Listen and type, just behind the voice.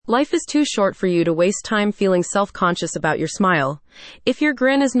Life is too short for you to waste time feeling self-conscious about your smile. If your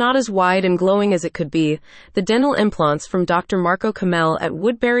grin is not as wide and glowing as it could be, the dental implants from Dr. Marco Kamel at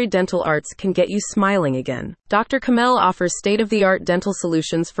Woodbury Dental Arts can get you smiling again. Dr. Kamel offers state-of-the-art dental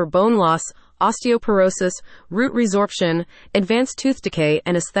solutions for bone loss, osteoporosis, root resorption, advanced tooth decay,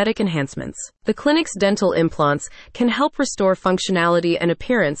 and aesthetic enhancements. The clinic's dental implants can help restore functionality and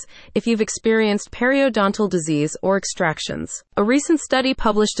appearance if you've experienced periodontal disease or extractions. A recent study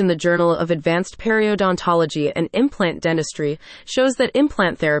published in the Journal of Advanced Periodontology and Implant Dentistry shows that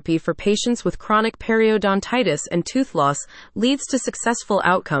implant therapy for patients with chronic periodontitis and tooth loss leads to successful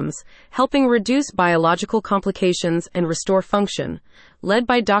outcomes, helping reduce biological complications and restore function. Led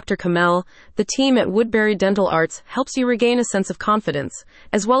by Dr. Kamel, the team at Woodbury Dental Arts helps you regain a sense of confidence,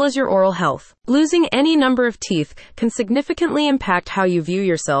 as well as your oral health. Losing any number of teeth can significantly impact how you view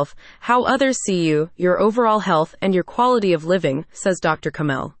yourself, how others see you, your overall health, and your quality of living, says Dr.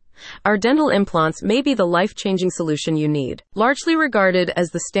 Kamel. Our dental implants may be the life-changing solution you need. Largely regarded as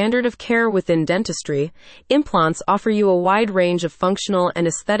the standard of care within dentistry, implants offer you a wide range of functional and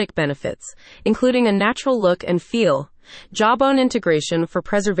aesthetic benefits, including a natural look and feel, jawbone integration for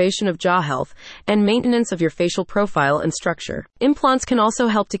preservation of jaw health, and maintenance of your facial profile and structure. Implants can also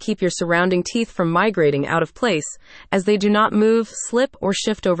help to keep your surrounding teeth from migrating out of place, as they do not move, slip, or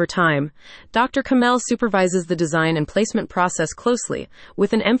shift over time. Dr. Kamel supervises the design and placement process closely,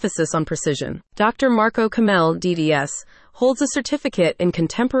 with an emphasis on precision. Dr. Marco Kamel, DDS, holds a certificate in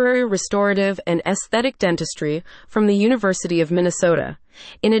contemporary restorative and aesthetic dentistry from the University of Minnesota.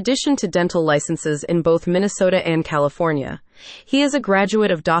 In addition to dental licenses in both Minnesota and California, he is a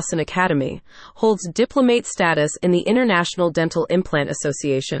graduate of Dawson Academy, holds diplomate status in the International Dental Implant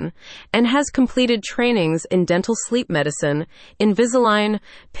Association, and has completed trainings in dental sleep medicine, Invisalign,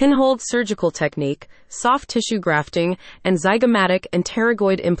 pinhold surgical technique, soft tissue grafting, and zygomatic and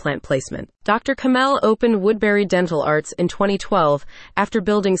pterygoid implant placement. Dr. Kamel opened Woodbury Dental Arts in 2012 after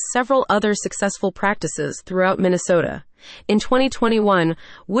building several other successful practices throughout Minnesota. In 2021,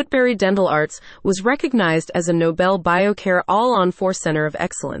 Woodbury Dental Arts was recognized as a Nobel BioCare All-on-4 Center of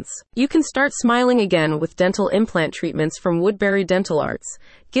Excellence. You can start smiling again with dental implant treatments from Woodbury Dental Arts.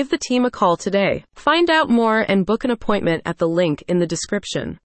 Give the team a call today. Find out more and book an appointment at the link in the description.